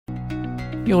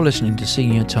You're listening to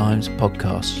Senior Times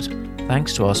Podcasts.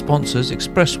 Thanks to our sponsors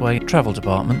Expressway Travel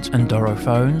Department and Doro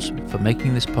Phones for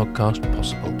making this podcast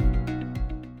possible.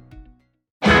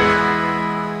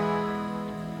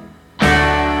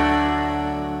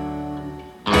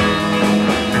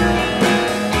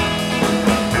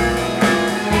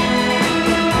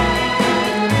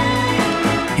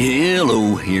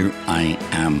 Hello, here I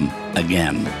am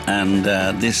again, and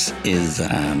this is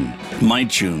My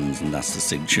Tunes, and that's the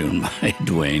Sig Tune by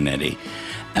Duane Eddy.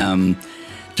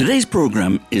 Today's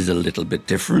program is a little bit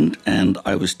different, and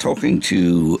I was talking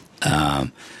to,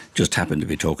 just happened to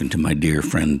be talking to my dear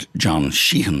friend John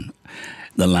Sheehan,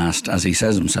 the last, as he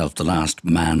says himself, the last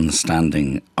man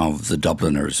standing of the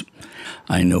Dubliners.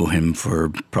 I know him for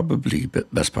probably the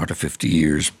best part of 50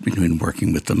 years, between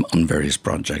working with them on various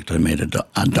projects. I made a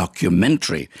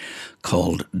documentary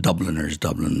called Dubliners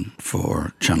Dublin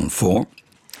for Channel 4,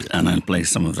 and I'll play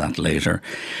some of that later.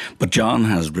 But John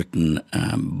has written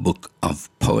a book of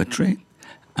poetry,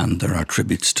 and there are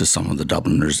tributes to some of the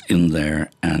Dubliners in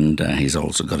there, and he's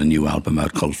also got a new album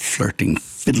out called Flirting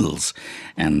Fiddles,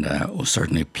 and we'll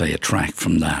certainly play a track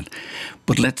from that.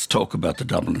 But let's talk about the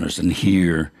Dubliners and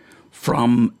hear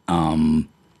from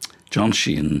John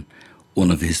Sheehan one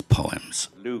of his poems.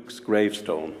 Luke's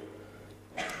Gravestone.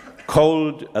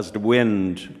 Cold as the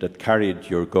wind that carried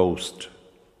your ghost,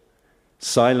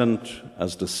 silent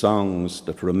as the songs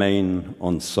that remain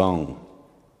unsung,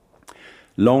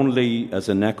 lonely as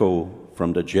an echo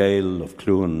from the jail of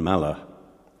Cluan Mala,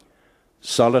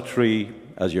 solitary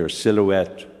as your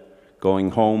silhouette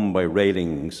going home by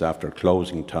railings after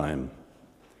closing time,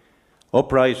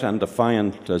 upright and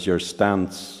defiant as your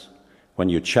stance when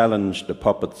you challenged the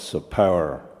puppets of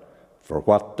power for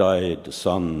what died the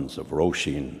sons of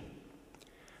Roisin.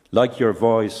 Like your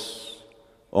voice,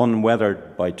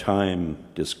 unweathered by time,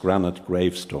 this granite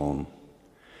gravestone,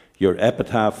 your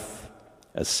epitaph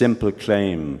a simple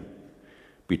claim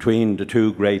between the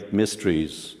two great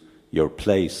mysteries, your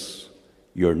place,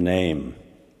 your name.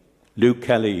 Luke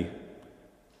Kelly,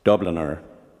 Dubliner,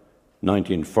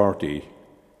 1940,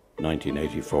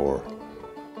 1984.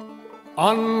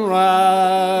 On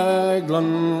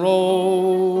Raglan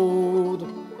Road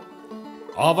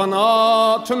of an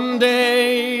autumn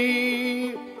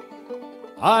day,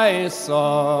 I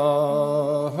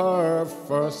saw her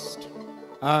first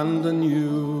and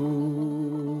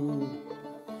knew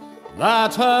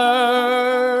that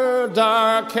her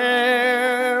dark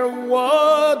hair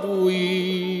would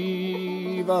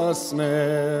weave a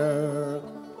snare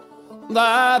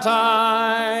that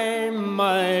I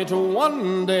might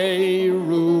one day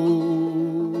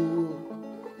rue.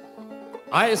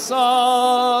 I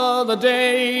saw the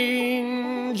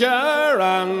danger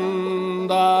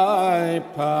and I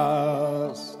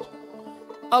passed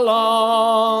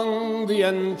along the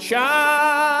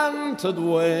enchanted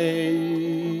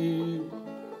way,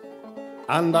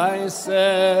 and I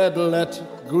said,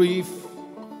 let grief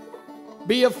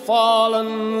be a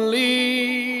fallen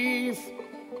leaf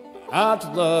at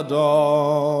the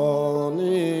dawning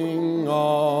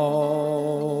of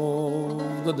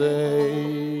the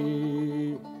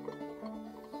day.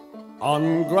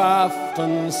 On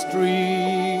Grafton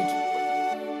Street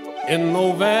in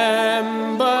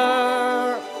November,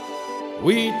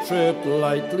 we tripped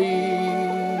lightly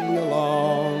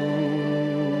along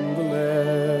the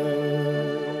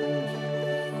ledge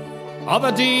of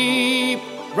a deep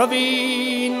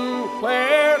ravine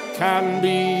where can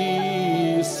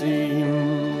be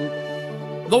seen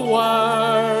the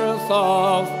worth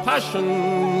of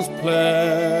passion's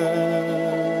pledge.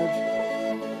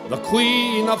 The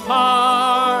Queen of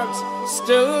Hearts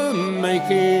still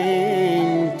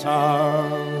making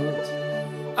tart,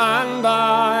 and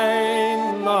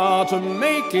I'm not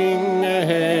making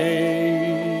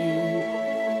hay.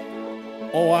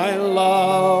 Oh, I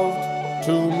loved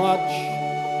too much,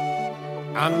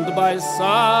 and by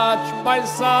such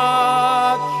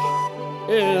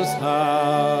is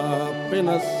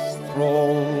happiness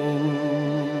thrown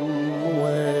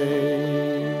away.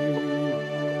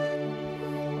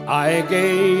 I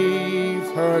gave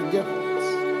her gifts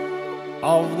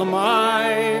of the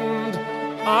mind,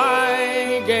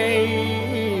 I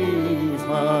gave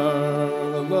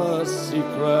her the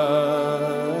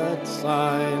secret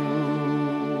sign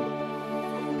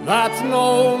that's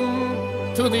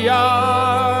known to the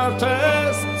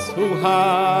artists who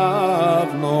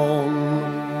have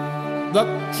known the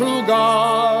true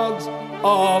gods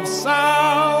of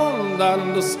sound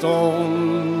and the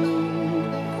stone,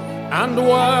 and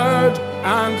word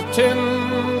and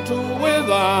tint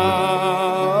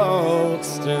without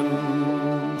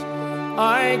stint.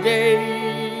 I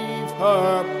gave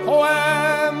her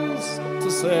poems to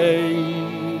say,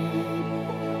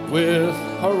 with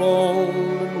her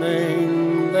own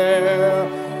name there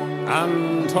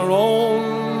and her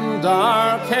own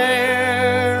dark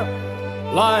hair,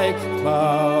 like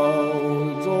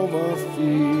clouds over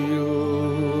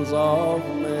fields of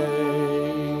May.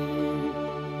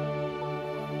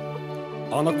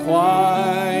 On a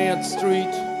quiet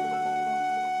street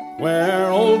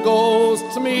where old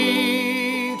ghosts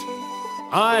meet,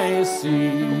 I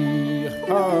see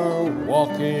her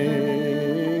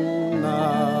walking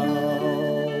now,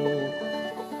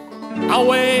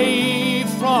 away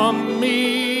from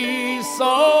me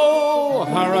so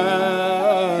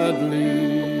hurriedly.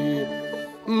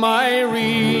 My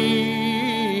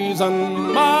reason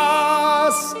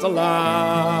must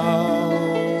allow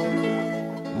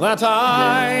that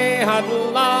I had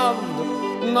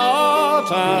loved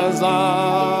not as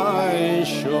I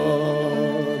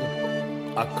should,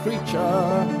 a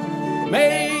creature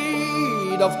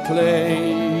made of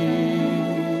clay.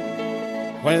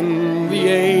 When the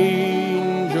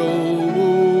angel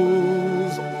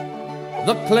woos,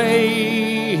 the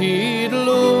clay he'd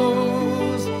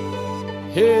lose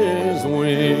his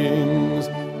wings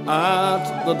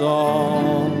at the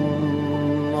dawn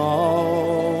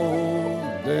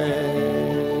of day.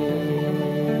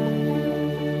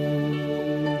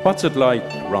 What's it like,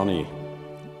 Ronnie,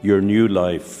 your new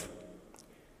life?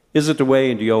 Is it the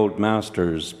way the old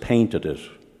masters painted it,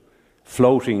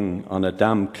 floating on a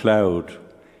damp cloud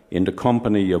in the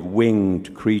company of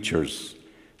winged creatures,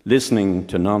 listening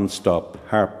to non-stop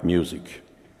harp music?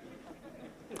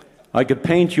 I could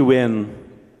paint you in,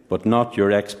 but not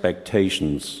your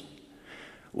expectations.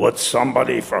 Would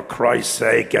somebody, for Christ's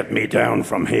sake, get me down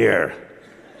from here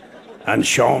and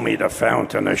show me the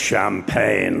fountain of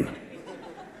champagne?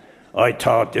 I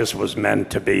thought this was meant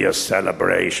to be a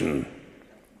celebration.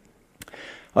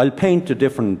 I'll paint a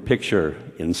different picture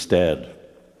instead.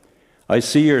 I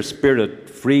see your spirit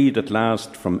freed at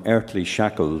last from earthly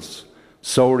shackles,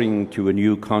 soaring to a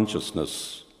new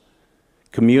consciousness,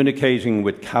 communicating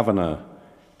with Kavanagh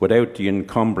without the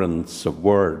encumbrance of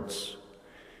words,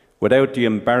 without the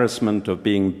embarrassment of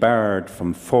being barred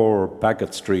from 4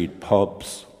 Bagot Street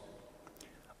pubs.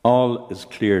 All is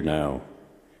clear now.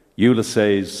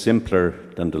 Ulysses simpler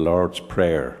than the Lord's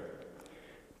Prayer.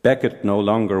 Beckett no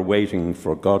longer waiting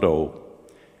for Godot,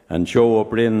 and Joe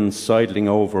O'Brien sidling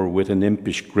over with an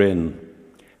impish grin.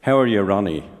 How are you,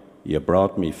 Ronnie? You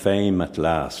brought me fame at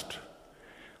last.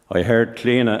 I heard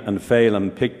Cleena and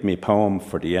Phelan picked me poem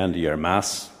for the end of your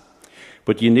mass,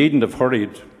 but you needn't have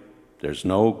hurried. There's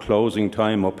no closing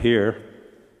time up here,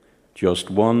 just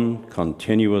one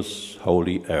continuous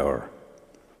holy hour.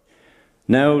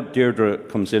 Now Deirdre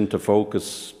comes into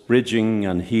focus, bridging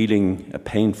and healing a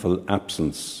painful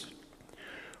absence.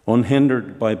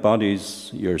 Unhindered by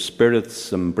bodies, your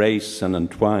spirits embrace and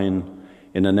entwine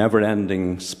in a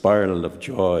never-ending spiral of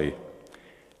joy,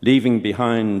 leaving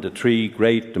behind the 3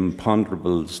 great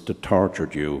imponderables that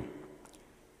tortured you.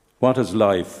 What is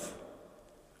life?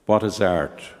 What is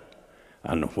art?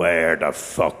 And where the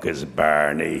fuck is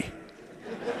Barney?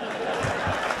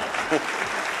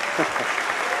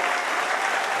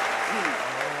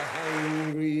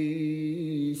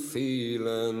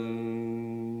 Feeling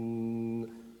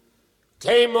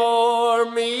came o'er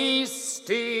me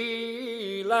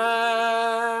stealing,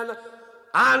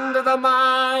 and the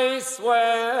mice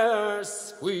were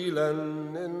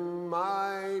squealing in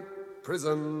my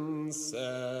prison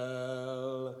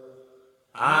cell,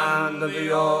 and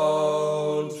the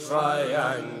old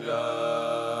triangle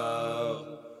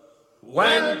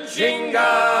went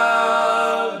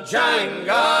jingle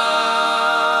jangle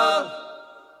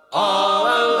all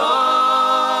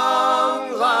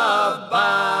along the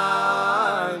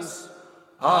banks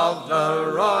of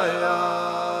the Royal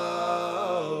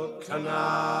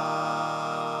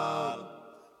Canal.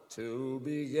 To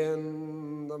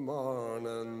begin the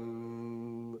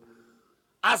morning,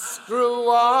 a screw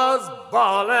was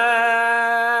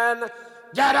bawling,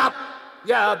 "Get up,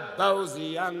 you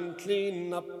bowsy, and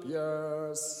clean up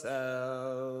your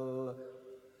cell."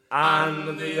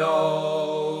 And the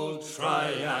old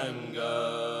triangle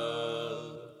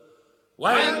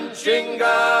went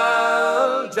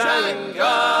jingle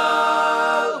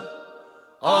jangle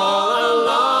all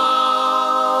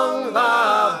along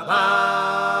the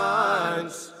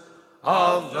banks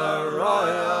of the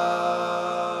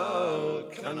Royal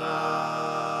Canal.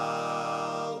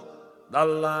 The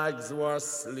lags were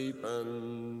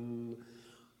sleeping,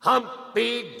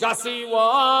 Humpy Gussie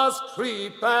was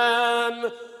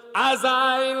creeping, as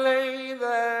I lay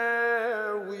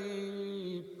there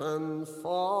weeping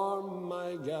for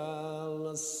my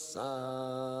gal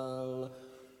Sal,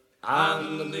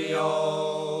 and the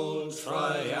old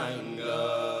triangle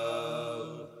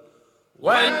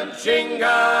went jingle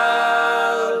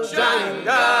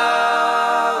jangle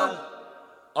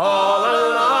all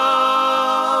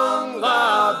along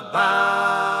the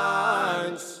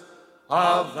banks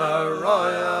of the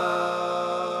Royal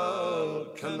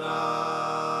Canal.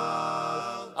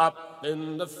 Up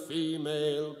in the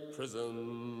female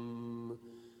prison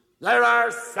there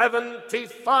are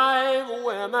 75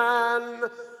 women.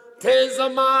 'Tis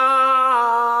among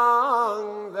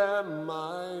them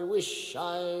I wish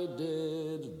I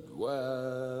did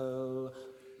dwell.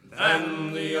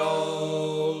 Then the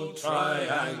old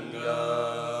triangle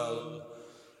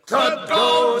could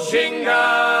go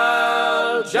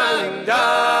jingle jangle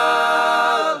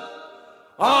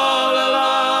all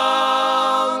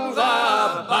along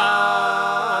the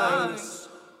banks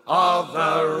of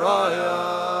the Royal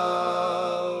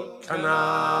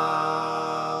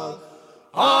Canal,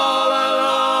 all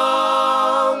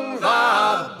along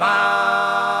the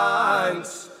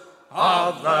banks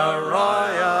of the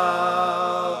Royal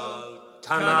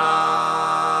Canal.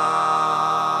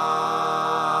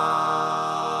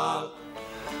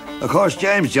 Of course,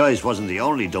 James Joyce wasn't the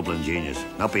only Dublin genius,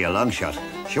 not by a long shot.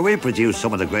 Sure, we produced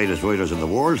some of the greatest writers in the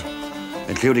world,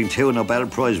 including 2 Nobel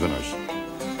Prize winners.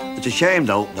 It's a shame,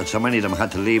 though, that so many of them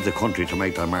had to leave the country to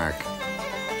make their mark.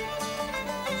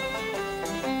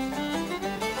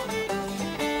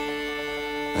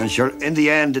 And sure, in the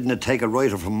end, didn't it take a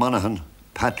writer from Monaghan,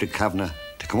 Patrick Kavanagh,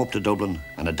 to come up to Dublin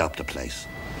and adopt the place?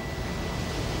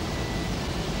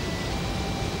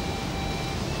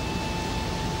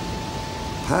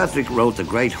 Patrick wrote The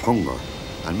Great Hunger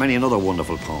and many another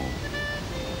wonderful poem.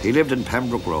 He lived in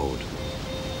Pembroke Road,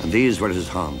 and these were his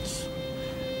haunts.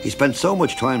 He spent so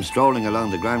much time strolling along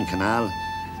the Grand Canal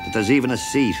that there's even a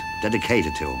seat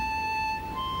dedicated to him.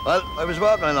 Well, I was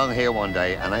walking along here one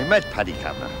day and I met Paddy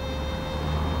Kavanagh.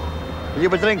 Will you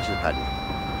have a drink, said Paddy?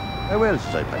 I will,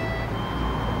 said Paddy.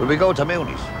 Will we go to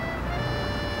Mooney's?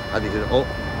 Paddy said, oh,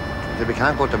 he said, we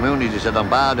can't go to Mooney's. He said, I'm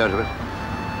bad out of it.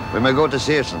 We may go to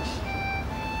Searson's.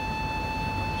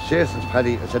 Searson's,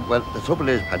 Paddy. I said, well, the trouble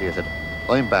is, Paddy, I said,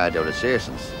 I'm bad out of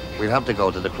Searson's. We'll have to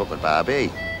go to the Crooked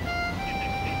Barbie.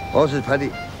 Oh, says Paddy,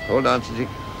 hold on, says he.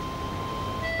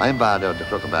 I'm bad out of the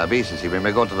Crooked Barbie, says he. We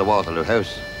may go to the Waterloo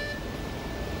House.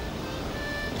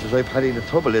 I says, right, Paddy, the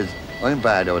trouble is, I'm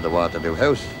bad out of the Waterloo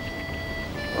House.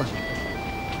 What?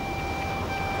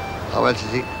 Oh, well,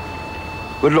 says he.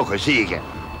 Good luck, I'll see you again.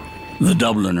 The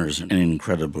Dubliners, an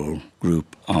incredible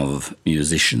group of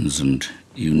musicians and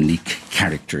unique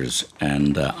characters,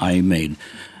 and I made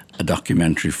a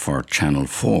documentary for Channel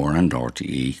 4 and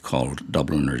RTE called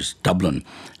Dubliners Dublin,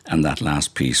 and that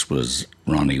last piece was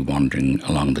Ronnie wandering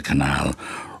along the canal,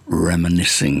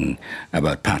 reminiscing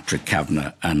about Patrick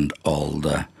Kavanagh and all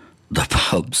the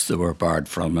pubs they were barred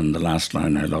from. And the last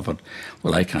line, I love it,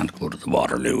 well, I can't go to the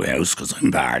Waterloo House because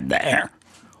I'm barred there.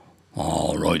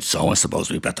 All right, so I suppose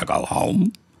we better go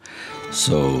home.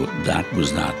 So that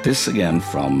was that. This again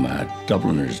from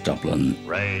Dubliners Dublin.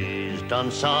 Raised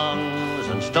on songs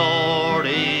and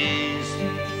stories,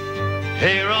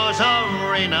 heroes of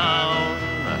renown,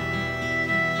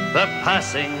 the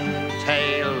passing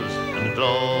tales and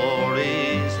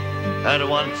glories that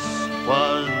once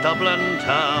was Dublin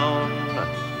town.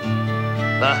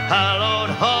 The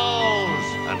hallowed halls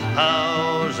and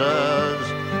houses,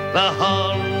 the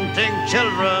haunting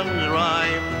children's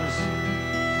rhymes,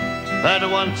 that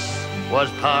once was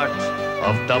part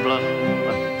of Dublin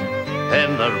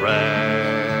in the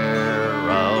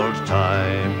rare old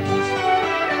times.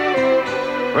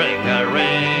 Ring a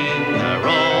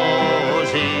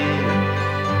rosy,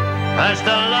 as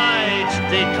the light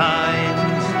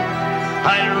declines,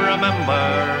 I remember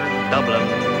Dublin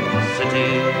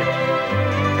city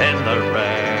in the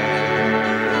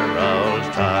rare old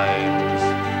times.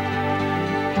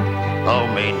 Oh,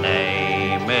 me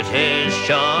name it is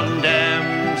Sean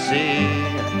Dempsey,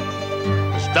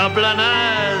 as Dublin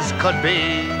as could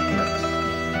be,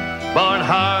 born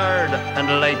hard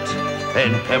and late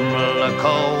in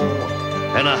Pimlico,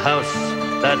 in a house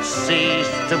that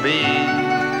ceased to be.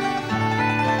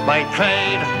 By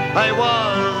trade I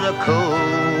was a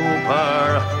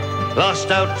cooper,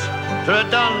 lost out to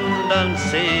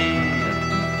redundancy,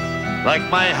 like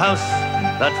my house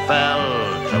that fell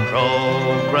to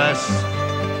progress,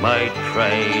 my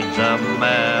trade's a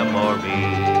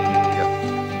memory.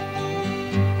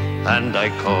 And I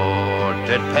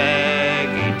courted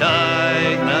Peggy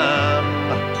Dignam,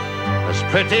 as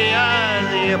pretty as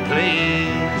you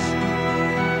please,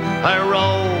 a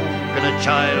rogue and a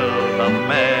child of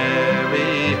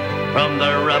Mary, from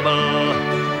the rebel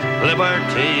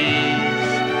liberties.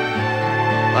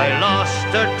 I lost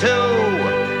her to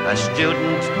a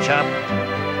student chap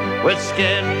with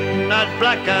skin as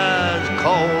black as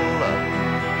coal.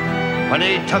 When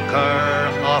he took her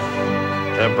off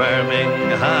to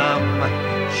Birmingham,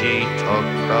 she took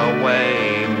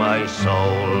away my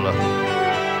soul.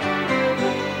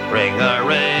 Ring a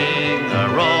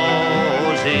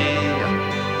rosy,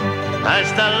 as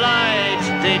the light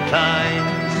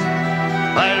declines,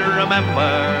 I'll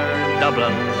remember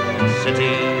Dublin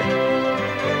city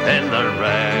in the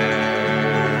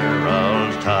rare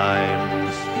old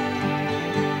times.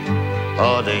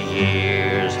 Oh, the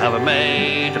years have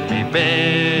made me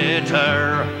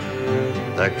bitter,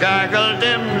 the gargle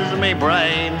dims me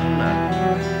brain,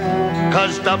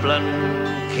 'cause Dublin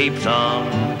keeps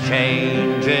on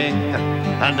changing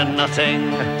and nothing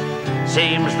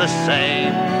seems the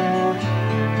same.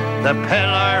 The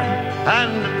pillar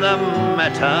and the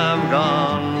Met have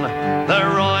gone, the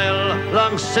Royal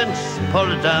long since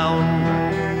pulled down,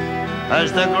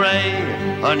 as the grey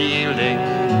unyielding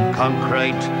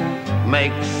concrete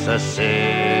makes a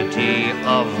city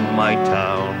of my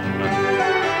town.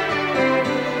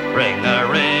 Ring a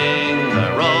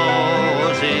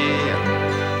rosy,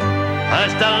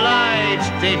 as the light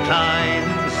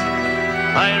declines,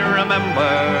 I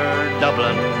remember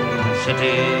Dublin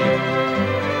city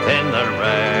in the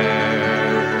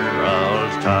rare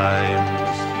old times.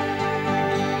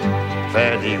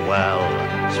 Fare thee well,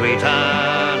 sweet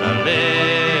Anna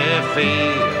Liffey,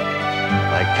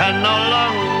 I can no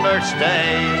longer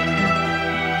stay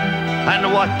and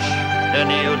watch the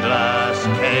new glass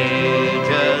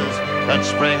cages that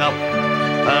spring up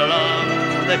along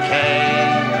the quay.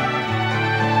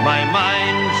 My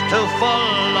mind's too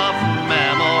full of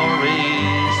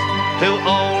memories, too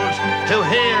old to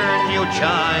hear new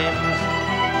chimes.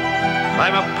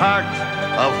 I'm a part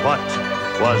of what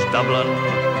was Dublin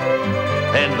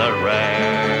in the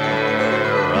rare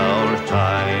old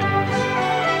times.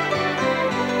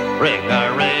 Ring a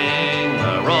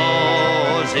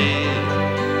rosy,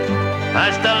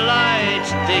 as the light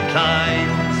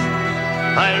declines,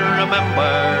 I'll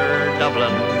remember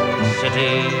Dublin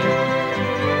city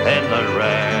in the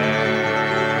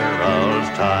rare old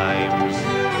times.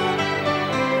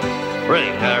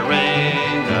 Ring a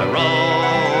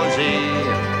rosy,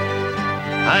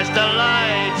 as the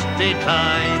light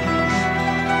declines,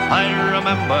 I'll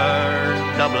remember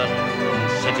Dublin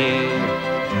city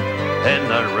in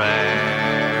the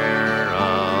rare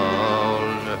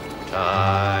old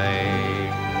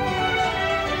times.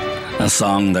 A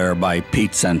song there by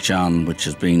Pete St. John, which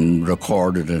has been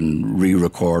recorded and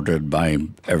re-recorded by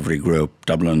every group,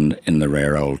 Dublin in the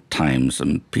Rare Old Times.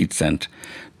 And Pete St.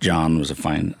 John was a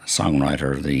fine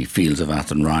songwriter. The Fields of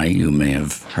Athenry, you may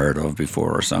have heard of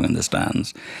before or sung in the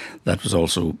stands. That was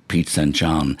also Pete St.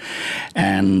 John.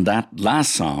 And that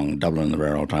last song, Dublin in the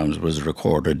Rare Old Times, was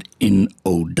recorded in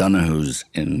O'Donoghue's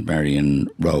in Marion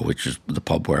Row, which is the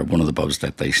pub where one of the pubs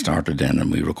that they started in,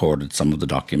 and we recorded some of the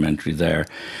documentary there.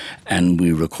 And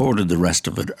we recorded the rest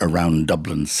of it around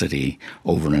Dublin City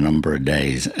over a number of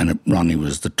days. And Ronnie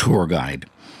was the tour guide.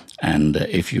 And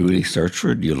if you really search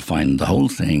for it, you'll find the whole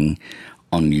thing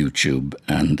on YouTube.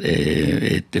 And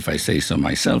if I say so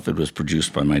myself, it was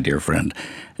produced by my dear friend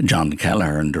John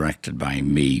Kelleher and directed by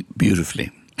me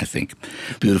beautifully, I think.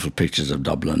 Beautiful pictures of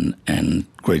Dublin and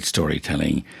great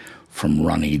storytelling from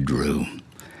Ronnie Drew.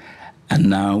 And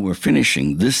now we're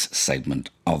finishing this segment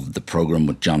of the programme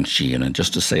with John Sheehan. And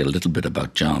just to say a little bit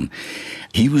about John,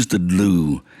 he was the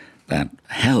glue that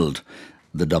held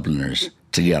the Dubliners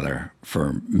together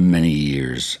for many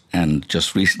years, and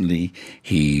just recently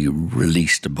he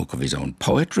released a book of his own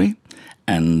poetry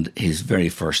and his very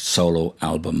first solo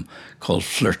album called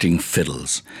Flirting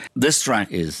Fiddles. This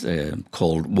track is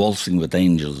called Waltzing with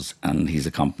Angels, and he's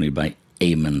accompanied by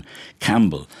Eamon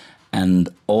Campbell. And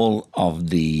all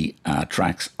of the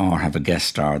tracks have a guest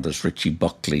star. There's Richie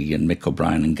Buckley and Mick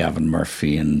O'Brien and Gavin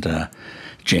Murphy and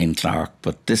Jane Clark,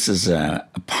 but this is a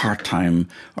part-time,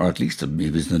 or at least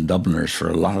he was in the Dubliners for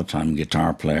a lot of time,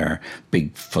 guitar player,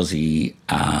 big fuzzy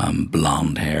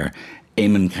blonde hair,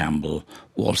 Eamon Campbell,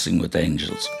 Waltzing with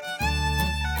Angels.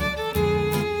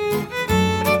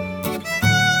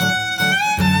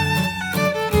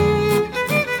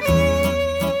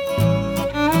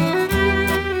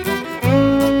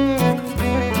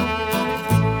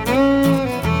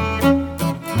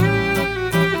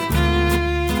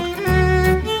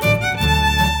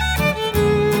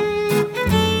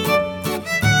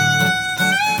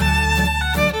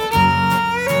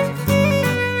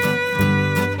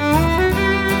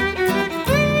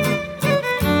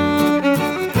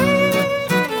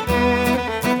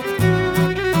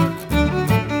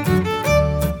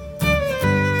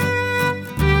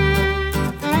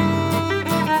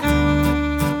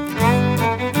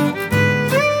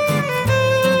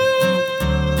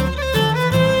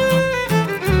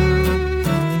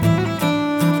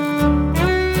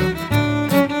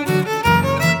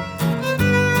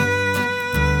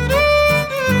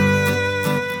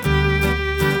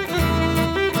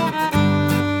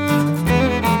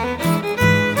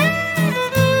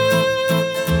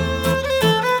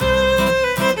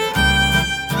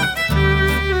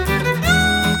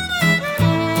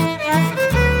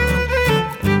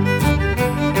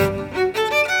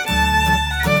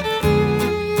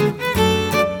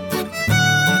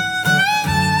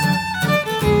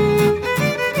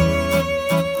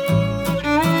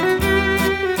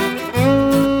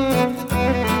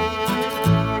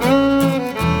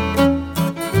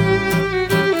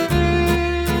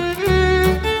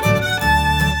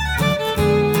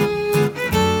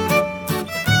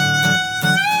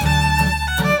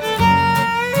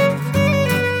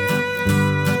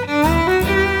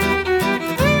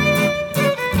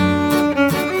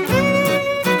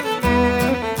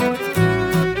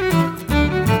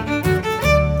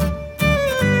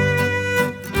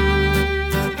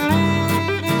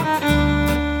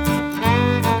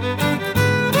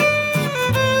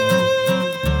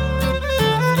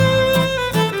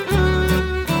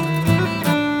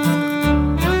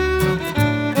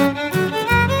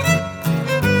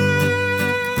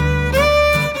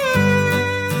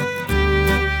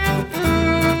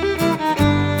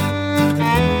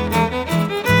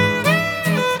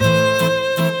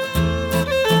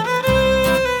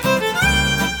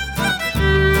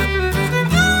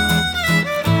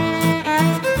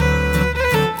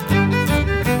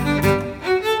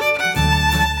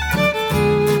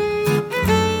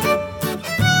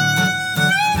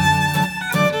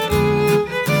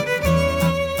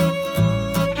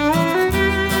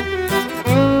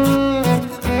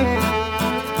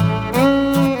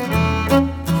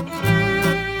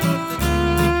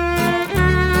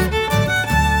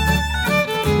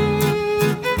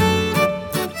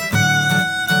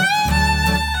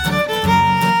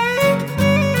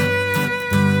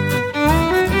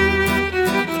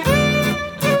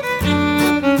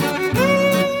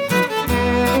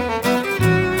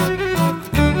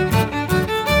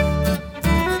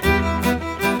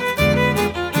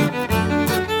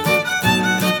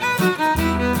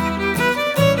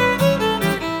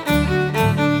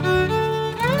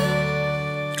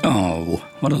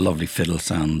 lovely fiddle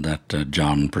sound that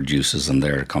John produces, and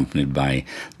they're accompanied by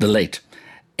the late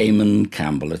Eamon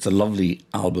Campbell. It's a lovely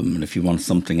album, and if you want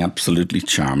something absolutely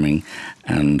charming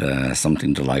and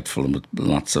something delightful and with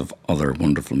lots of other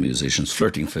wonderful musicians,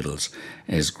 Flirting Fiddles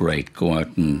is great. Go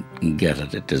out and get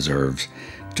it. It deserves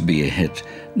to be a hit.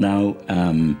 Now,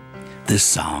 this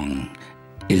song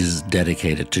is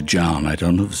dedicated to John. I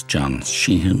don't know if it's John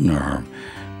Sheehan or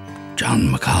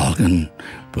John McColgan,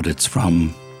 but it's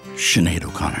from Sinead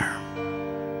O'Connor.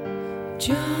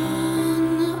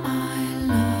 John, I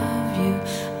love you.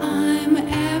 I'm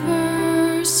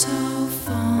ever so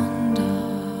fond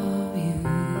of you.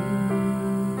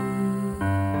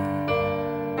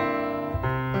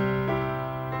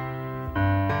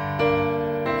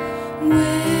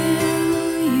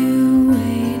 Will you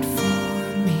wait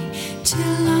for me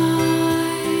till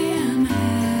I am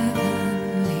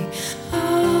heavenly?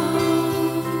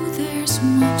 Oh, there's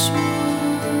much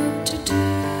more to do.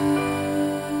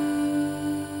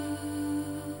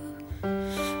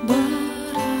 But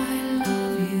I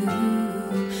love you.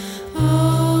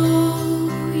 Oh,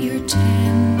 you're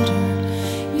tender.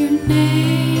 Your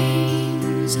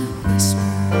name's a whisper.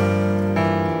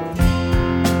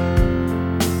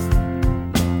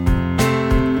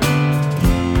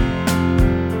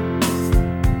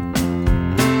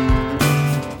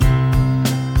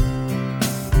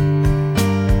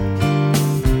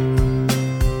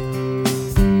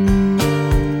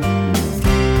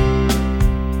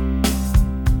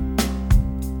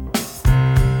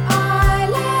 I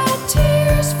let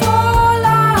tears fall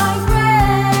like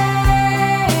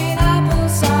rain, apple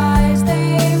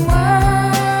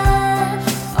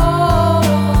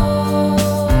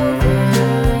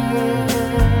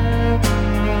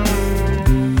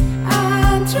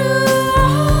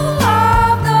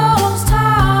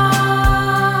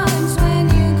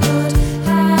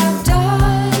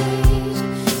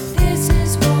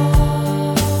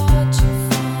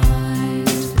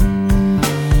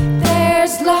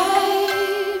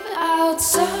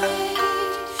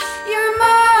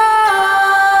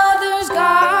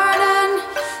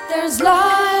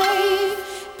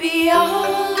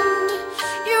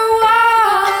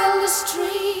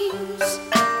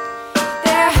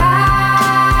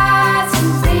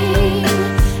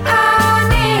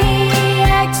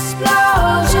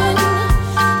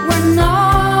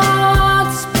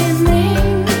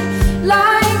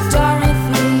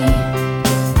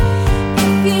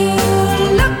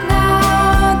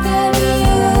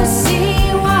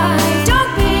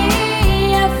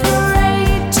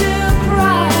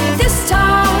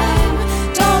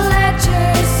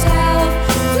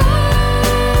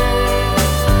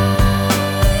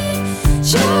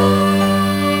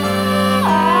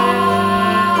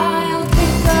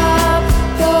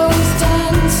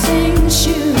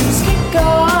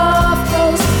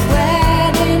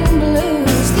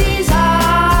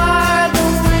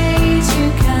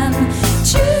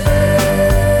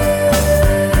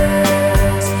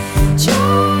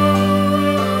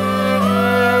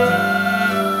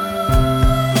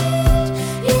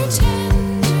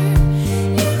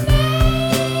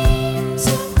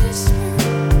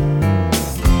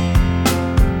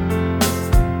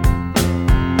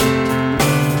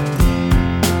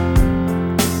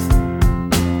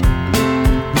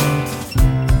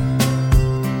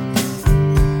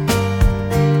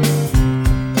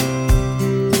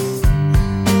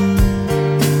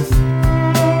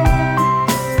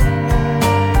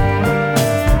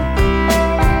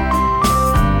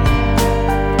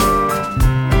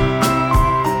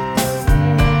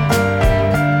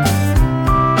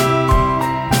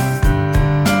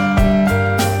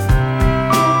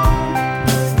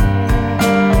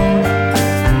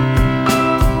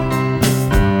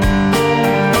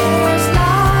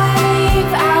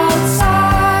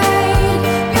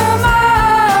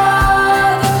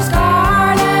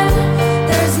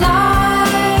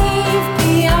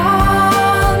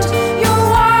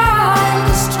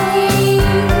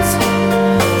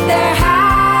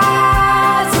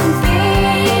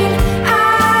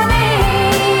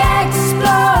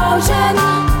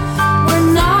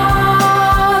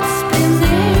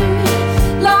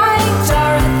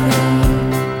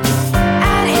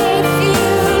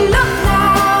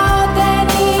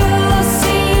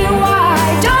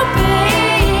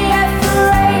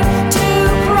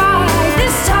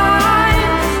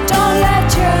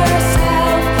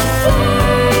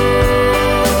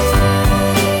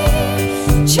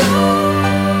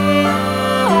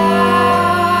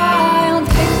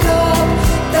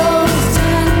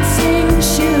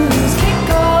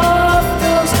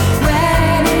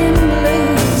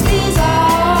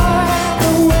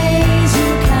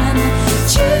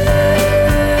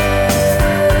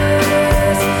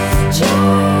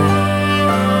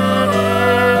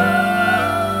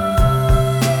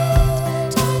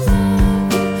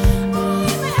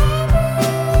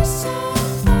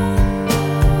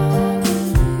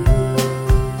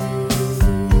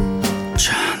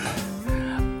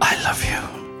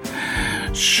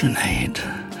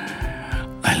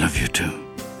love you too.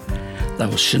 That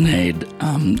was Sinead.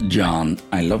 John,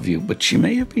 I love you. But she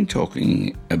may have been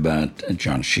talking about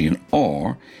John Sheehan,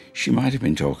 or she might have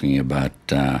been talking about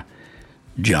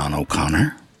John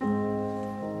O'Connor.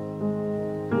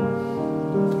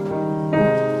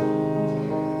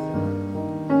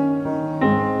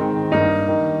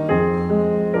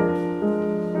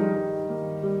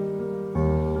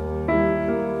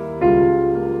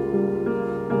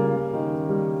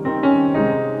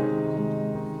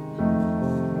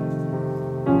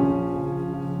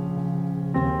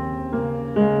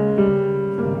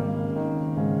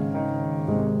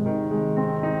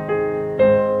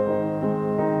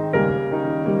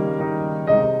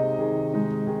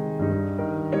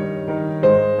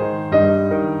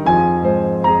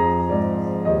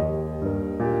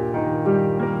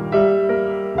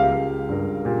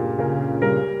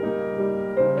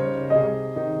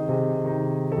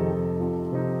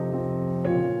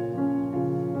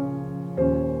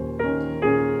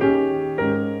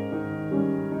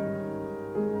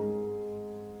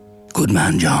 Good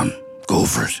man, John. Go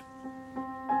for it.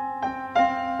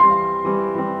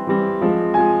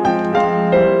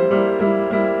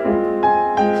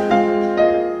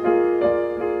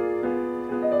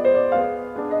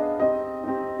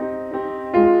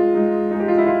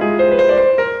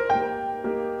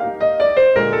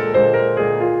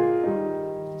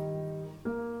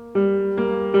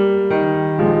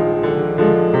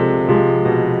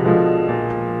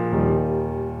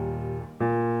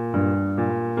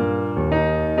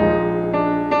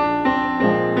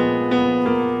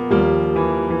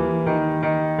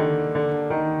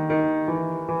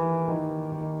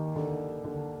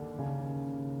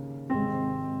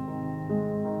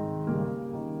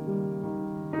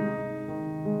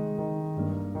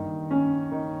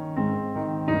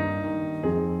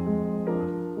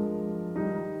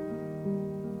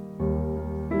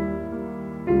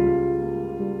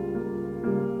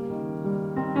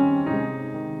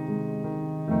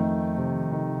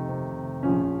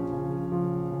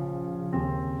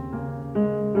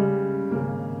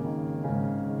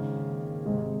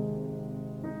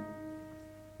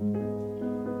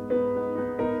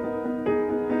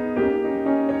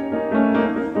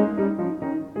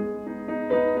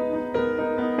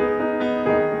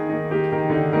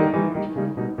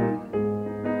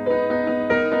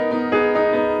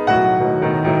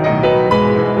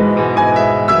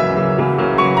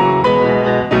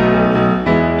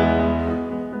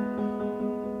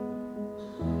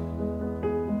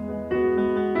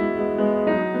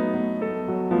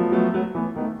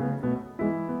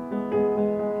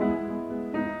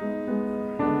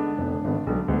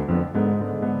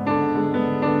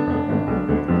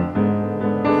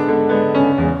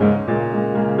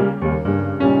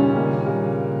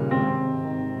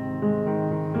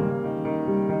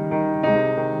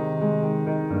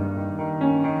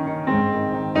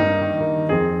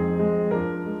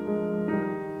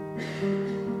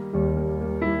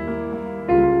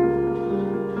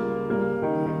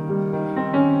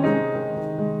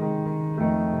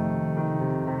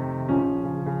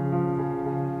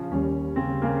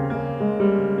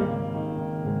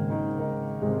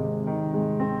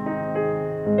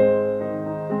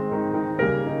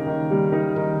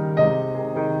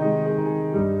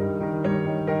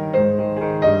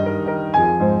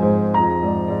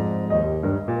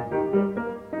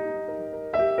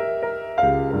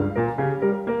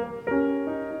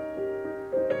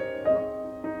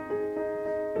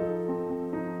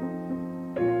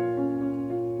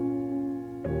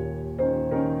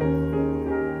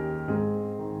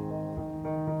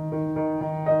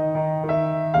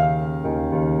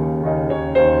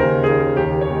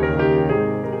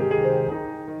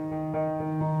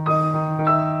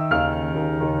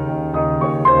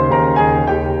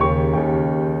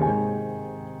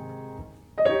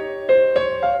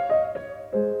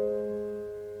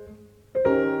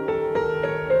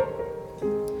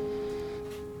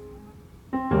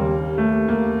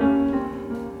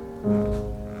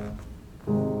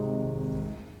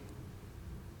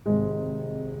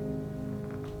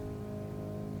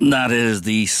 That is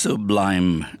the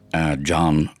sublime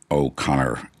John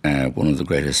O'Connor, one of the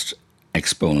greatest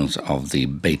exponents of the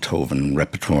Beethoven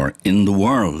repertoire in the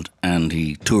world, and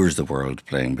he tours the world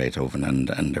playing Beethoven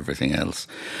and everything else.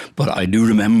 But I do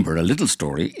remember a little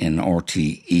story in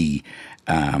RTE.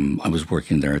 I was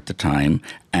working there at the time,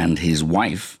 and his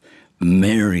wife,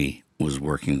 Mary, was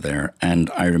working there, and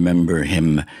I remember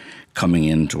him coming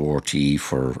into RTE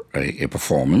for a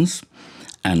performance,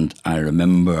 and I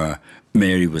remember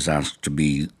Mary was asked to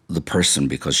be the person,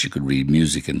 because she could read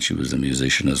music and she was a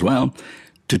musician as well,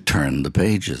 to turn the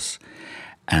pages.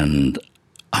 And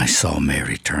I saw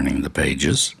Mary turning the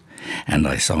pages, and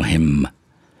I saw him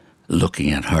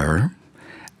looking at her,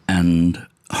 and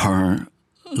her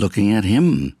looking at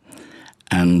him.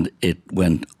 And it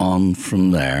went on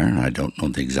from there. I don't know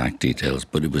the exact details,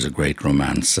 but it was a great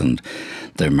romance, and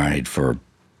they're married for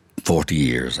 40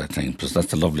 years, I think. Because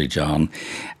that's a lovely John,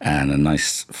 and a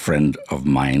nice friend of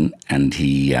mine, and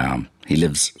he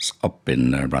lives up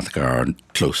in Rathgar,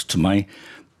 close to my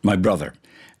brother.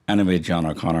 Anyway, John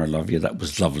O'Connor, love you. That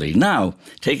was lovely. Now,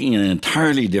 taking an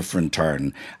entirely different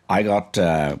turn, I got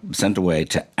sent away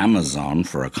to Amazon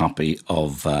for a copy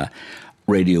of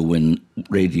Radio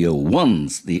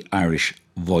 1's The Irish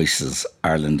Voices,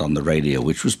 Ireland on the Radio,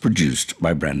 which was produced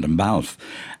by Brendan Balfe.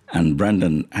 And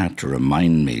Brendan had to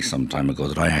remind me some time ago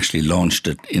that I actually launched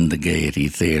it in the Gaiety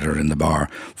Theatre in the bar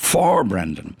for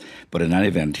Brendan. But in any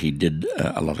event, he did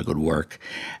a lot of good work.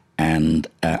 And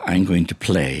I'm going to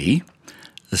play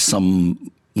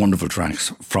some wonderful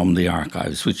tracks from the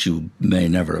archives, which you may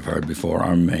never have heard before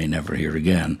or may never hear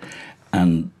again.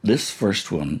 And this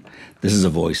first one, this is a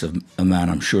voice of a man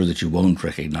I'm sure that you won't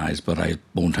recognise, but I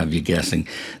won't have you guessing.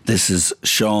 This is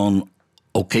Sean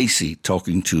O'Casey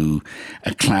talking to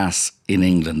a class in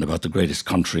England about the greatest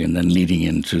country, and then leading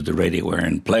into the Radio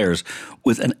Éireann Players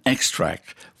with an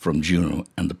extract from Juno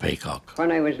and the Paycock.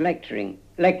 When I was lecturing,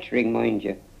 mind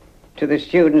you, to the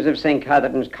students of St.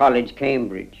 Catherine's College,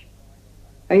 Cambridge,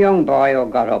 a young boy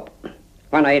got up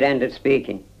when I had ended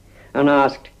speaking and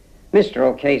asked, "Mr.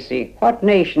 O'Casey, what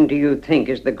nation do you think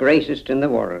is the greatest in the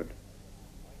world?"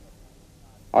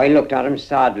 I looked at him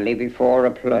sadly before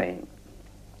replying.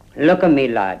 "Look at me,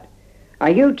 lad.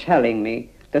 Are you telling me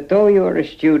that though you are a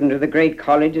student of the great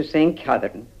College of St.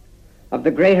 Catherine, of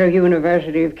the greater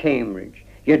University of Cambridge,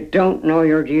 you don't know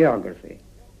your geography?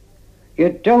 You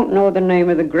don't know the name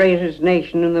of the greatest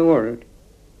nation in the world?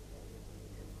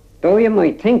 Though you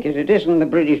might think it isn't the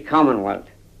British Commonwealth,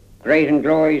 great and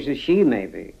glorious as she may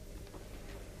be.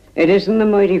 It isn't the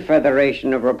mighty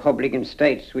Federation of Republican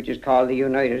States, which is called the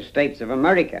United States of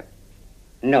America.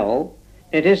 No,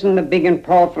 it isn't the big and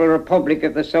powerful Republic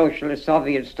of the Socialist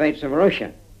Soviet States of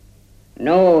Russia.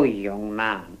 No, young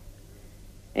man,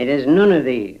 it is none of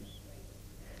these.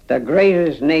 The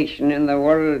greatest nation in the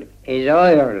world is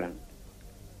Ireland."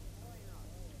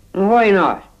 And why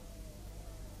not?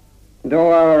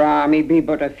 Though our army be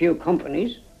but a few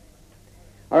companies,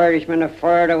 Irishmen have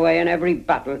fired away in every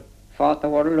battle fought the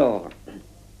world over.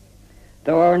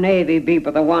 Though our navy be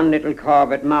but the one little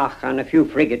corvette Mach and a few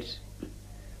frigates,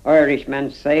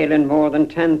 Irishmen sail in more than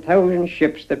 10,000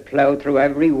 ships that plough through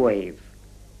every wave.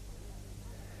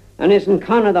 And isn't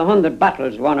Con of the 100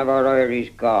 Battles one of our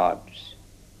Irish gods?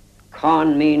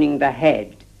 Con meaning the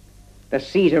head, the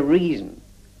seat of reason,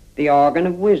 the organ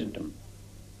of wisdom,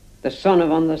 the sun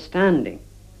of understanding,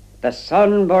 the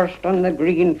sunburst on the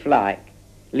green flag,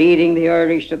 leading the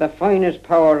Irish to the finest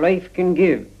power life can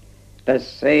give, the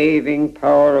saving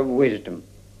power of wisdom.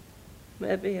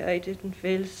 Maybe I didn't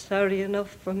feel sorry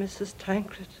enough for Mrs.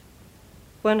 Tancred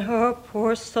when her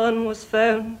poor son was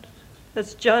found,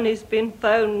 as Johnny's been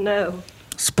found now.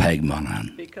 It's Peg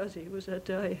Monaghan. Because he was a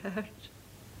diehard.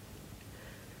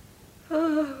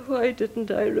 Why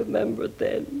didn't I remember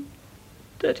then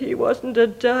that he wasn't a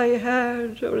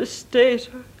diehard or a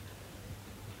stater,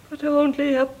 but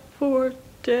only a poor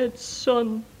dead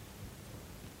son?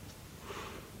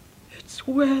 It's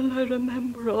well I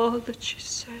remember all that she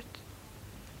said,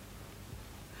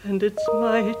 and it's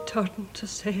my turn to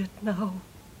say it now.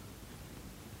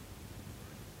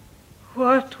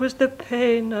 What was the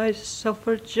pain I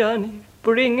suffered, Johnny,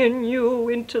 bringing you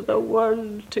into the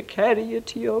world to carry you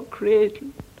to your cradle,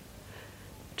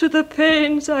 to the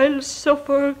pains I'll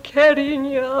suffer carrying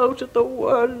you out of the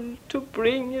world to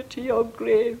bring you to your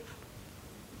grave.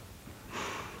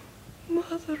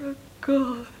 Mother of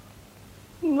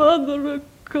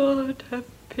God, have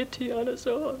pity on us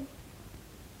all.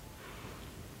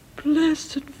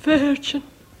 Blessed Virgin,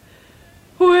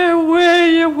 where were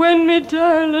you when me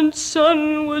darling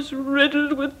son was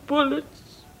riddled with bullets?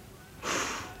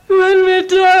 When me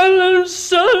darling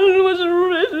son was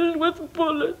riddled with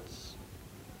bullets?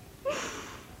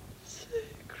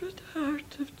 Sacred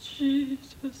Heart of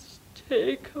Jesus,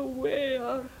 take away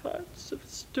our hearts of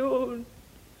stone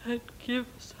and give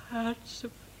us hearts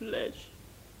of flesh.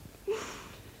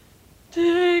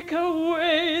 Take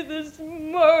away this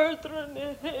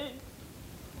murdering hate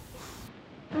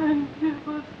and give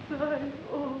us thy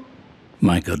own.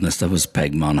 My goodness, that was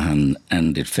Peg Monaghan,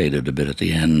 and it faded a bit at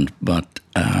the end, but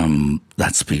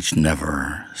that speech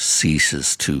never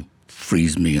ceases to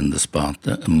freeze me in the spot.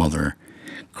 A mother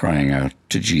crying out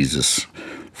to Jesus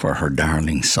for her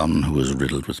darling son who was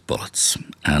riddled with bullets.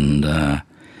 And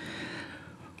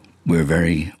We're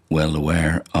very well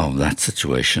aware of that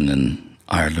situation in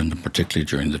Ireland, and particularly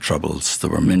during the Troubles. There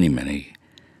were many, many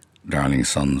darling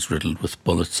sons riddled with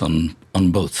bullets on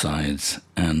both sides,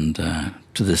 and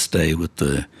to this day with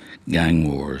the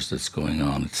gang wars that's going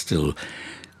on, it still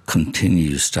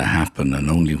continues to happen, and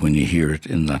only when you hear it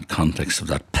in that context of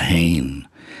that pain.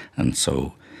 And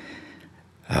so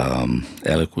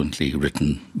eloquently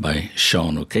written by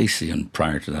Sean O'Casey, and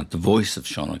prior to that the voice of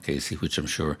Sean O'Casey, which I'm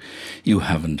sure you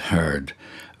haven't heard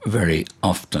very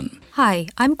often. Hi,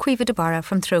 I'm Caoimhe de Barra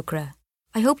from Trócaire.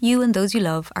 I hope you and those you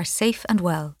love are safe and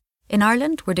well. In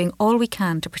Ireland, we're doing all we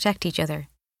can to protect each other.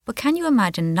 But can you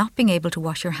imagine not being able to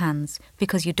wash your hands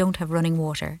because you don't have running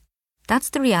water? That's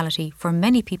the reality for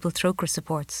many people Trócaire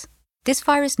supports. This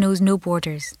virus knows no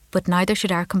borders, but neither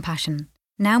should our compassion.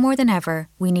 Now more than ever,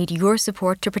 we need your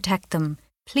support to protect them.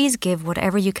 Please give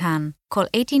whatever you can. Call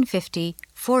 1850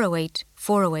 408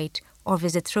 408 or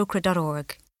visit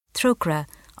trócaire.org. Trócaire,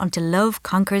 until love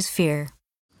conquers fear.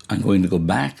 I'm going to go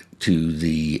back to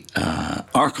the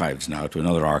archives now, to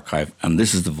another archive, and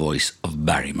this is the voice of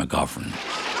Barry McGovern.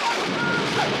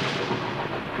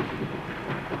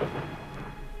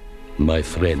 My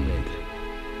friend,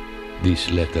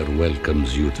 this letter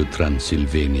welcomes you to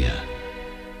Transylvania.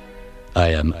 I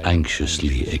am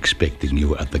anxiously expecting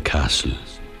you at the castle.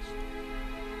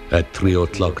 At 3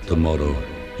 o'clock tomorrow,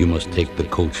 you must take the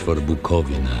coach for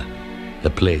Bukovina. The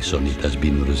place on it has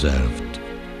been reserved.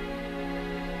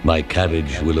 My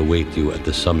carriage will await you at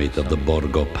the summit of the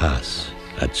Borgo Pass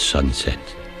at sunset.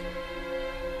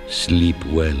 Sleep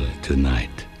well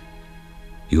tonight.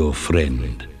 Your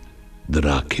friend,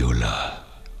 Dracula.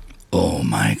 Oh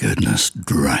my goodness,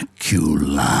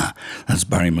 Dracula. That's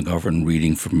Barry McGovern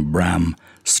reading from Bram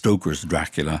Stoker's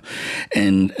Dracula.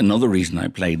 And another reason I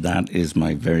played that is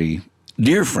my very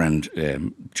dear friend,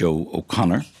 Joe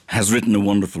O'Connor, has written a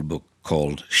wonderful book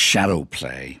called Shadow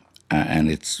Play.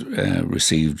 And it's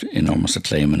received enormous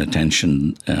acclaim and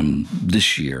attention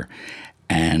this year.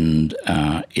 And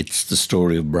it's the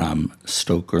story of Bram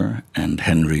Stoker and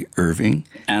Henry Irving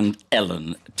and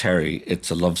Ellen Terry.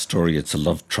 It's a love story, it's a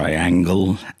love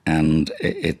triangle, and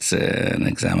it's an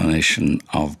examination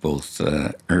of both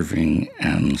Irving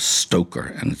and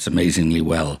Stoker. And it's amazingly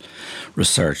well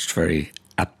researched, very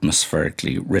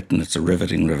atmospherically written. It's a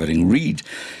riveting read.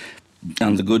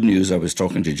 And the good news, I was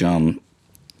talking to John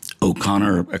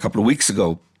O'Connor a couple of weeks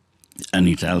ago, and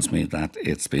he tells me that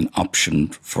it's been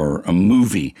optioned for a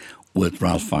movie with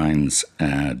Ralph Fiennes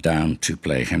down to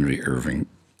play Henry Irving.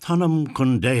 Tanam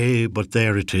Cunday, but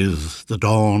there it is, the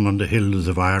dawn on the hills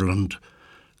of Ireland,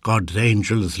 God's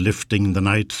angels lifting the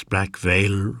night's black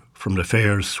veil from the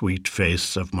fair sweet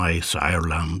face of my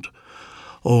sireland.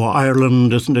 Oh,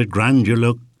 Ireland, isn't it grand you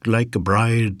look, like a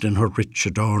bride in her rich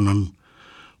adorning?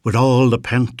 With all the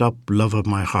pent-up love of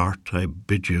my heart, I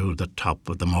bid you the top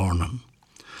of the morning.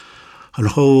 And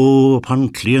ho, upon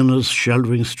Cliana's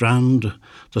shelving strand,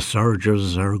 the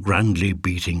surges are grandly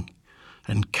beating,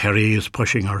 and Kerry is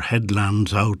pushing her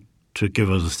headlands out to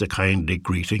give us the kindly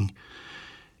greeting.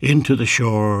 Into the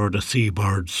shore the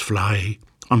seabirds fly,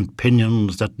 on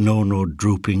pinions that know no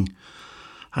drooping,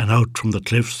 and out from the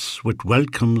cliffs with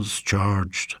welcomes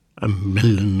charged, a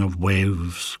million of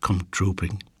waves come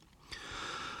trooping.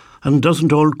 And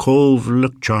doesn't old Cove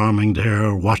look charming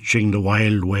there, watching the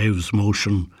wild waves'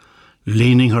 motion,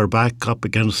 leaning her back up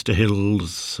against the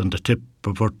hills and the tip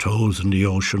of her toes in the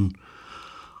ocean?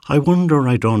 I wonder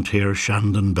I don't hear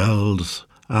Shandon bells.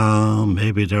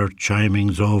 Maybe their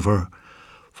chiming's over,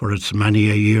 for it's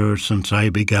many a year since I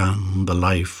began the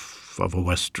life of a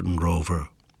western rover.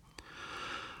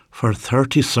 For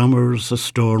 30 summers a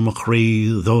storm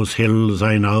Machree, those hills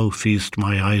I now feast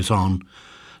my eyes on,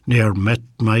 ne'er met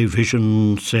my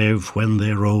vision save when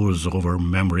they rose over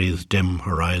memory's dim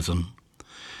horizon.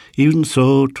 Even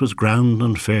so 'twas grand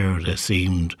and fair they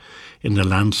seemed in the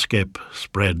landscape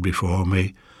spread before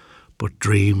me, but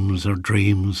dreams are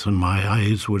dreams, and my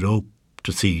eyes would ope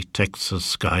to see Texas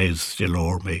skies still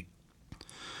o'er me.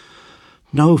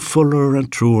 Now fuller and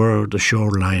truer the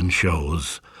shoreline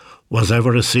shows. Was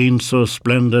ever a scene so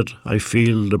splendid? I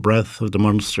feel the breath of the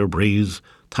Munster breeze.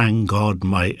 Thank God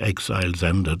my exile's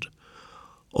ended.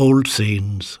 Old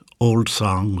scenes, old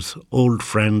songs, old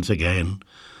friends again,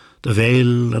 the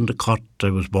vale and the cot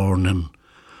I was born in.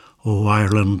 O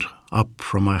Ireland, up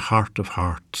from my heart of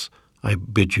hearts, I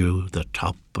bid you the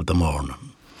top of the morning.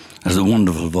 There's a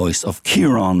wonderful voice of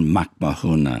Ciarán Mac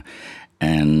Mahuna,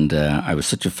 and I was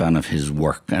such a fan of his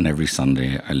work, and every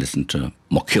Sunday I listened to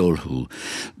Moceolhu,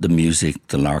 the music,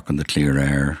 the lark and the clear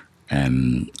air,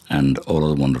 and all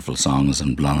of the wonderful songs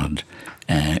and Bláthnaid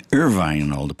Irvine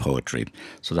and all the poetry.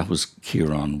 So that was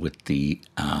Ciarán with the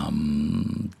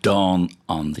Dawn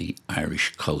on the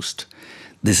Irish Coast.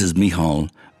 This is Micheál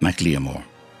Mac Liammóir.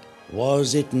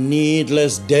 Was it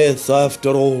needless death after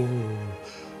all?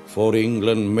 For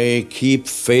England may keep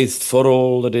faith for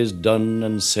all that is done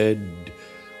and said.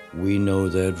 We know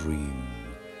their dream,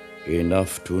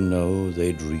 enough to know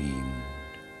they dreamed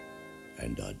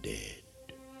and are dead.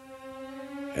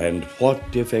 And what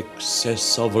if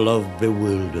excess of love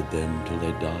bewildered them till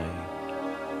they died?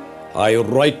 I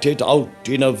write it out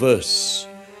in a verse.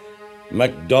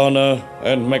 MacDonagh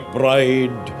and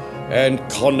MacBride and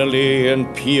Connolly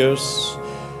and Pierce,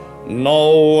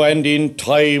 now and in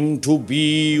time to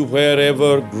be,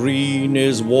 wherever green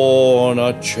is worn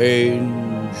or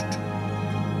changed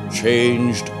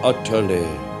utterly.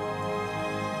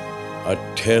 A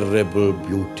terrible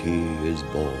beauty is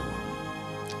born.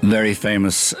 Very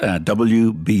famous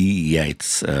W.B.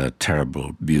 Yeats,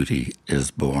 Terrible Beauty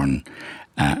is Born,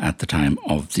 at the time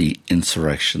of the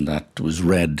insurrection. That was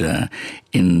read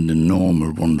in the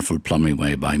normal, wonderful, plummy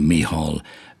way by Micheál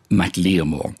Mac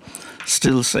Liammóir.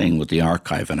 Still staying with the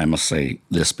archive, and I must say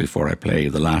this before I play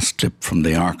the last clip from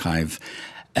the archive.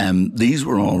 These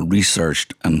were all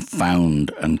researched and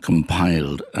found and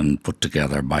compiled and put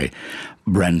together by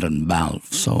Brendan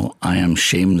Balfe. So I am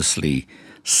shamelessly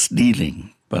stealing,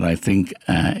 but I think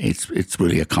it's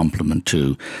really a compliment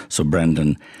too. So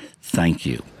Brendan, thank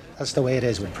you. That's the way it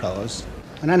is with prose.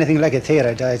 When anything like a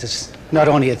theatre dies, it's not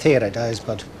only a theatre dies,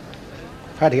 but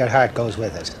part of your heart goes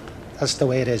with it. That's the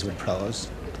way it is with prose.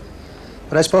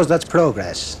 But I suppose that's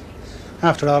progress.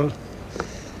 After all,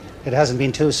 it hasn't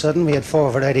been too sudden. We had 4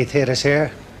 variety theatres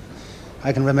here.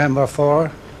 I can remember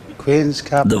 4. Queen's,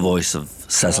 Cap... The voice of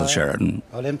Cecil Sheridan.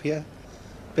 Olympia.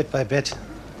 Bit by bit,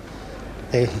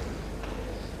 they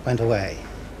went away.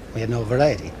 We had no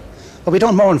variety. But we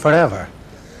don't mourn forever.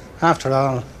 After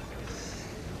all,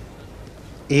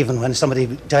 even when somebody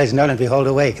dies in Ireland, we hold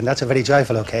awake, and that's a very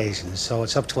joyful occasion. So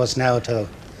it's up to us now to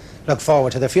look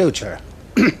forward to the future.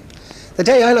 The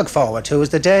day I look forward to is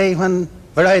the day when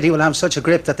variety will have such a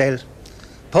grip that they'll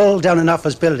pull down an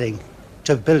office building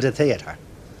to build a theatre.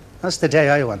 That's the day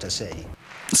I want to see.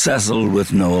 Cecil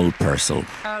with Noel Purcell.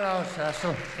 Hello,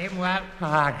 Cecil. Keep well.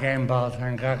 Game ball,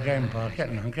 thank God, game ball.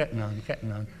 Getting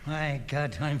on. My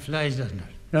God, time flies, doesn't it?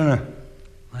 Don't it?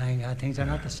 My God, things are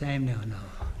not the same now, no.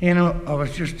 You know, I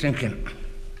was just thinking,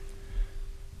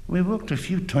 we worked a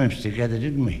few times together,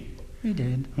 didn't we? We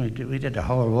did. We did the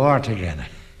whole war together.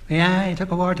 Yeah, it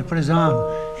took a war to put us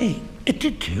on. Hey, it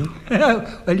did too.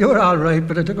 Well, you were all right,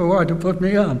 but it took a war to put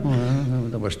me on. Well,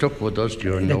 they were stuck with us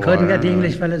during the war. They couldn't get the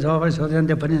English fellas over, so then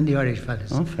they put in the Irish fellas.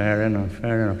 Oh, fair enough.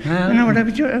 Well, you know what,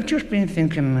 I've just been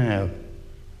thinking now.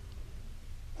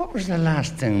 What was the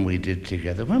last thing we did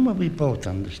together? When were we both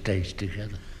on the stage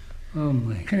together? Oh,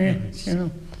 my God. You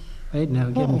know? Wait now,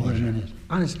 give me a minute.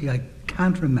 Honestly, I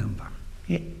can't remember.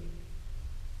 Yeah.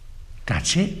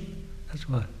 That's it? That's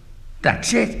what?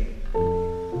 That's it.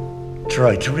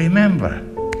 Try to remember.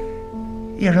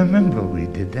 You remember we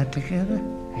did that together?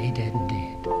 We did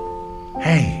indeed.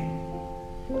 Hey,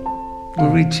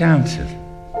 will we chance it?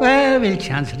 Well, we'll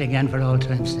chance it again for old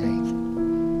time's sake.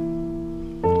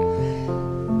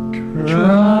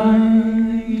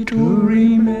 Try to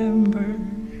remember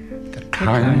the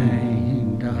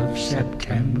kind of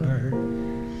September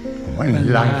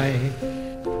when life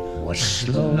was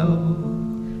slow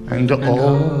and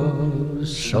oh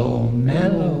so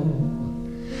mellow.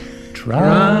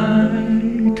 Try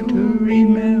to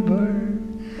remember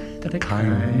the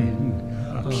kind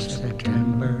of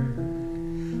September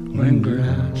when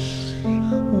grass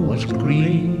was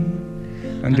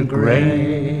green and the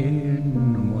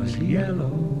grain was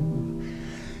yellow.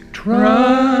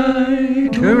 Try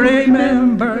to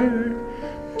remember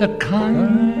the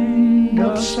kind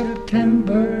of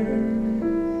September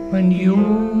when you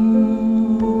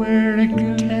were a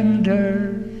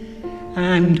tender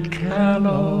and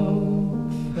callow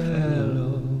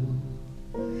fellow.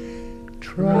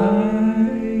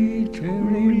 Try to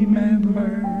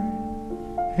remember,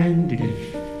 and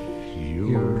if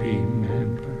you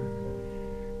remember,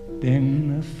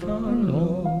 then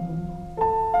follow.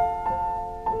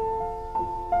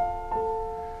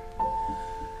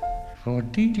 For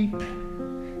deep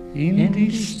in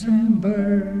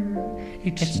December,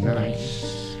 it's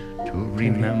nice to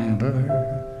remember.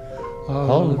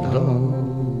 Although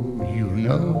you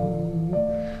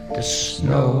know the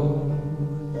snow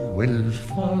will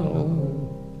follow.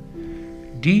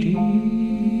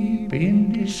 Deep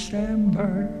in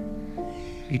December,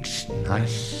 it's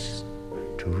nice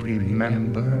to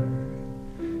remember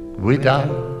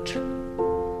without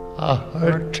a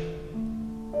hurt.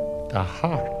 The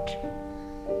heart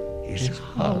is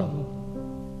hollow.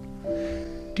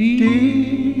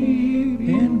 Deep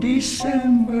in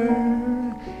December,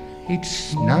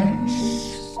 it's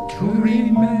nice to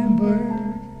remember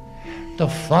the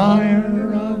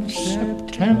fire of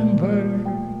September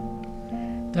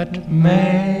that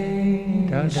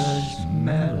made us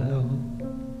mellow.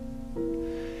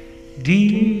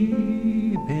 Deep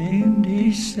in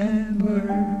December,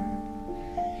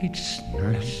 it's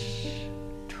nice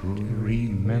to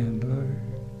remember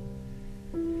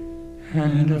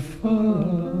and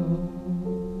follow.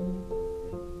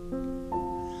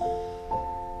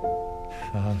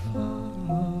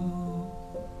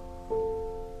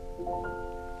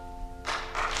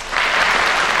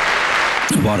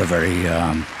 What a very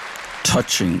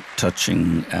touching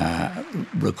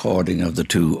recording of the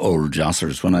two old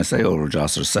jossers. When I say old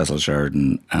jossers, Cecil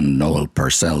Sheridan and Noel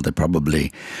Purcell, they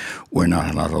probably were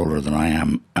not a lot older than I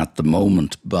am at the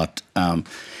moment, but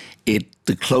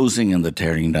the closing and the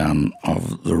tearing down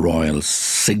of the Royal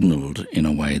signalled, in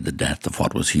a way, the death of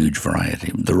what was huge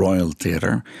variety. The Royal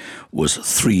Theatre was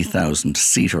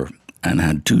 3,000-seater and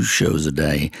had 2 shows a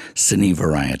day. Cine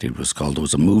Variety it was called. There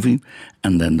was a movie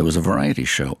and then there was a variety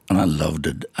show, and I loved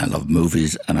it. I love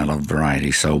movies and I love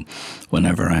variety, so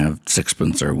whenever I have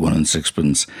sixpence or 1 and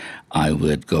sixpence, I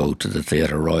would go to the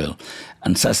Theatre Royal.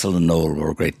 And Cecil and Noel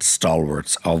were great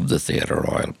stalwarts of the Theatre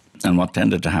Royal. And what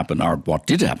tended to happen, or what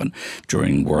did happen,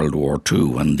 during World War II,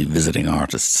 when the visiting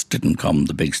artists didn't come,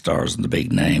 the big stars and the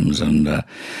big names, and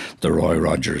the Roy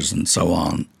Rogers and so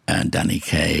on, and Danny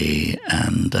Kaye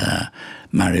and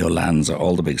Mario Lanza,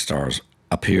 all the big stars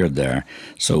appeared there.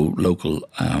 So local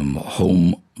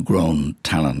homegrown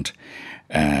talent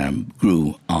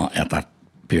grew at that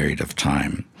period of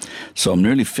time. So I'm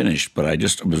nearly finished, but I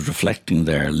was reflecting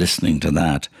there, listening to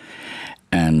that,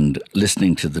 and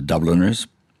listening to the Dubliners,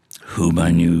 whom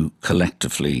I knew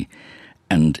collectively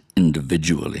and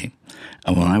individually.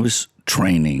 And when I was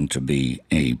training to be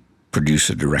a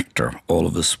producer-director, all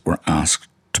of us were asked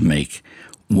to make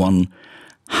 1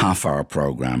 half-hour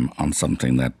program on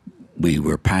something that we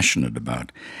were passionate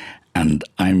about. And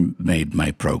I made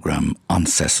my program on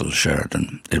Cecil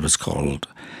Sheridan. It was called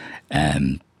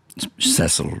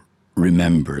Cecil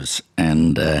Remembers,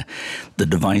 and the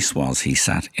device was he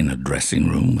sat in a dressing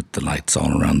room with the lights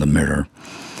all around the mirror,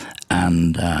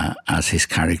 and as his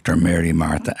character Mary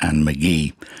Martha Ann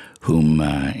McGee, whom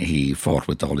he fought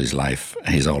with all his life,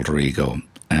 his alter ego,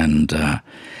 and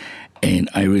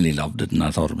I really loved it, and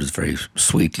I thought it was a very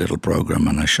sweet little program,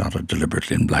 and I shot it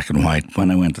deliberately in black and white.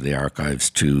 When I went to the archives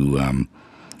to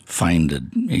find it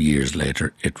years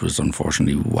later, it was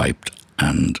unfortunately wiped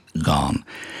and gone.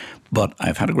 But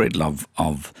I've had a great love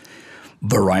of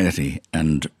variety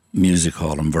and music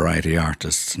hall and variety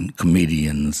artists and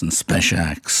comedians and special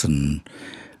acts, and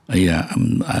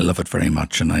I love it very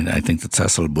much, and I think that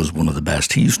Cecil was one of the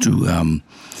best. He used to,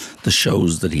 the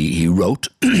shows that he wrote,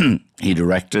 he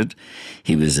directed.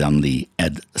 He was on the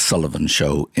Ed Sullivan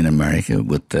Show in America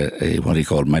with what he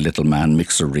called My Little Man,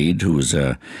 Mixer Reed, who was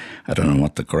I don't know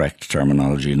what the correct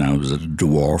terminology now is, a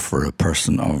dwarf or a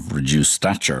person of reduced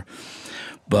stature.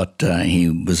 But he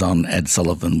was on Ed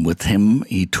Sullivan with him.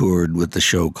 He toured with the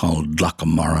show called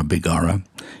Glockamara Bigara,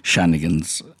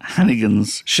 Shenanigans,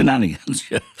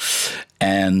 yeah.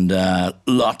 And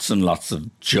lots and lots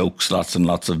of jokes, lots and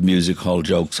lots of music hall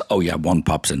jokes. Oh yeah, one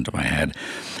pops into my head.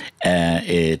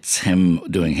 It's him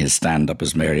doing his stand-up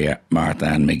as Mary Martha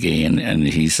Ann McGee, and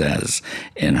he says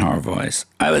in her voice,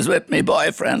 I was with me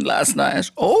boyfriend last night.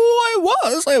 Oh,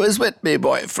 I was with me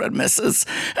boyfriend, missus.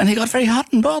 And he got very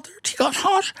hot and bothered. He got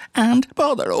hot and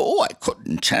bothered. Oh, I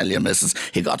couldn't tell you, missus.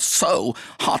 He got so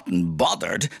hot and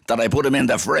bothered that I put him in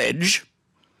the fridge.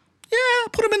 Yeah,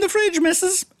 put him in the fridge,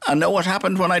 missus. And know what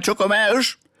happened when I took him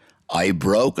out? I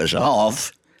broke it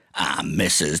off. Ah,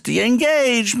 missus, the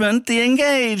engagement.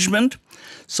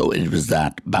 So it was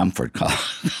that Bamford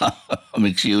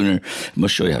Comics Junior.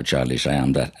 Must show you how childish I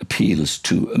am. That appeals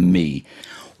to me.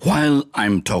 While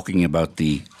I'm talking about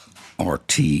the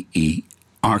RTE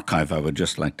archive, I would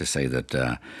just like to say that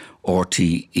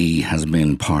RTE has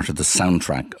been part of the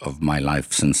soundtrack of my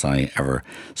life since I ever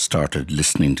started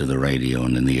listening to the radio,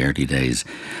 and in the early days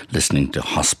listening to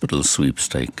Hospital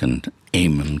Sweepstake and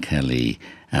Eamon Kelly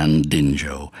and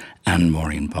Dinjo and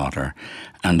Maureen Potter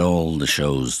and all the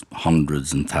shows,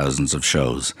 hundreds and thousands of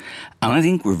shows. And I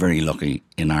think we're very lucky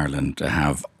in Ireland to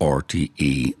have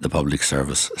RTE, the public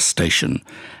service station,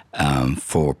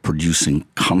 for producing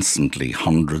constantly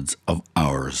hundreds of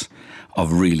hours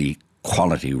of really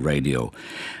quality radio.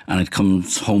 And it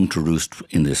comes home to roost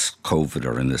in this COVID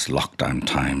or in this lockdown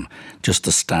time. Just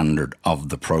the standard of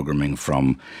the programming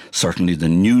from certainly the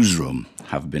newsroom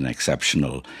have been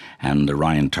exceptional. And the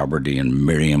Ryan Tubridy and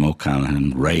Miriam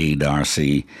O'Callaghan, Ray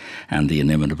D'Arcy and the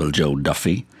inimitable Joe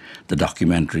Duffy. The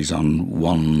documentaries on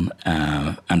One,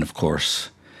 and of course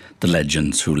the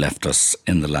legends who left us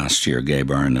in the last year, Gay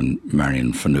Byrne and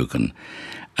Marion Finucane.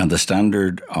 And the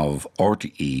standard of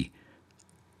RTE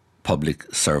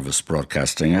public service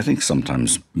broadcasting, I think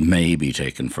sometimes may be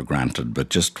taken for granted, but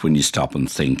just when you stop and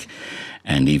think,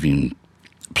 and even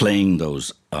playing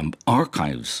those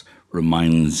archives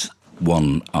reminds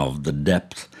one of the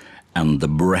depth and the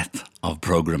breadth of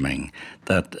programming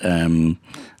that, and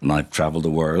I've travelled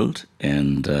the world,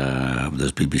 and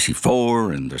there's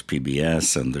BBC4 and there's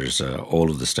PBS and there's all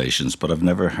of the stations, but I've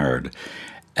never heard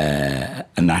a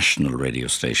national radio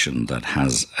station that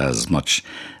has as much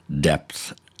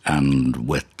depth and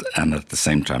width and at the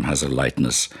same time has a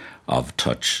lightness of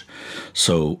touch.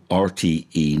 So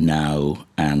RTE now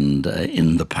and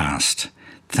in the past,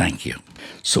 thank you.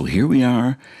 So here we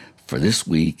are for this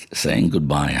week saying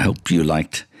goodbye. I hope you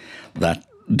liked that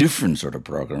different sort of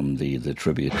programme, the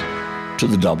tribute to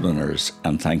the Dubliners,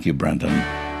 and thank you, Brendan,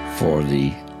 for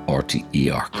the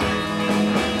RTE archive.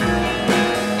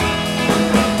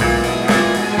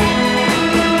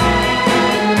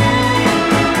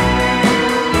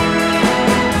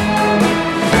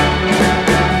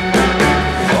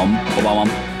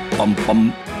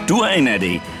 Duane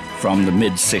Eddy from the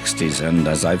mid-60s, and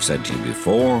as I've said to you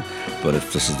before, but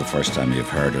if this is the first time you've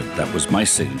heard it, that was my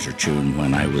signature tune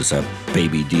when I was a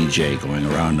baby DJ going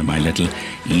around in my little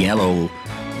yellow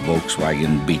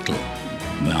Volkswagen Beetle.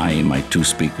 My two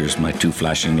speakers, my two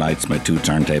flashing lights, my two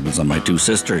turntables, and my two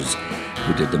sisters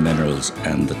who did the Minerals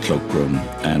and the Cloakroom,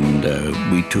 and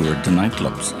we toured the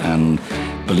nightclubs. And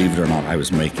believe it or not, I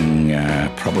was making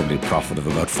probably a profit of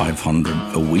about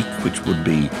 500 a week, which would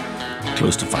be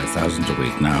close to 5,000 a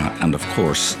week now. And of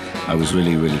course, I was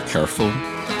really, really careful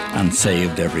and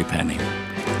saved every penny.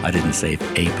 I didn't save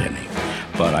a penny,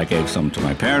 but I gave some to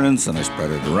my parents and I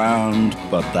spread it around,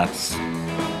 but that's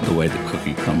the way the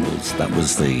cookie crumbles. That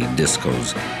was the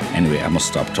discos. Anyway, I must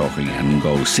stop talking and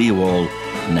go. See you all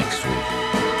next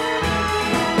week.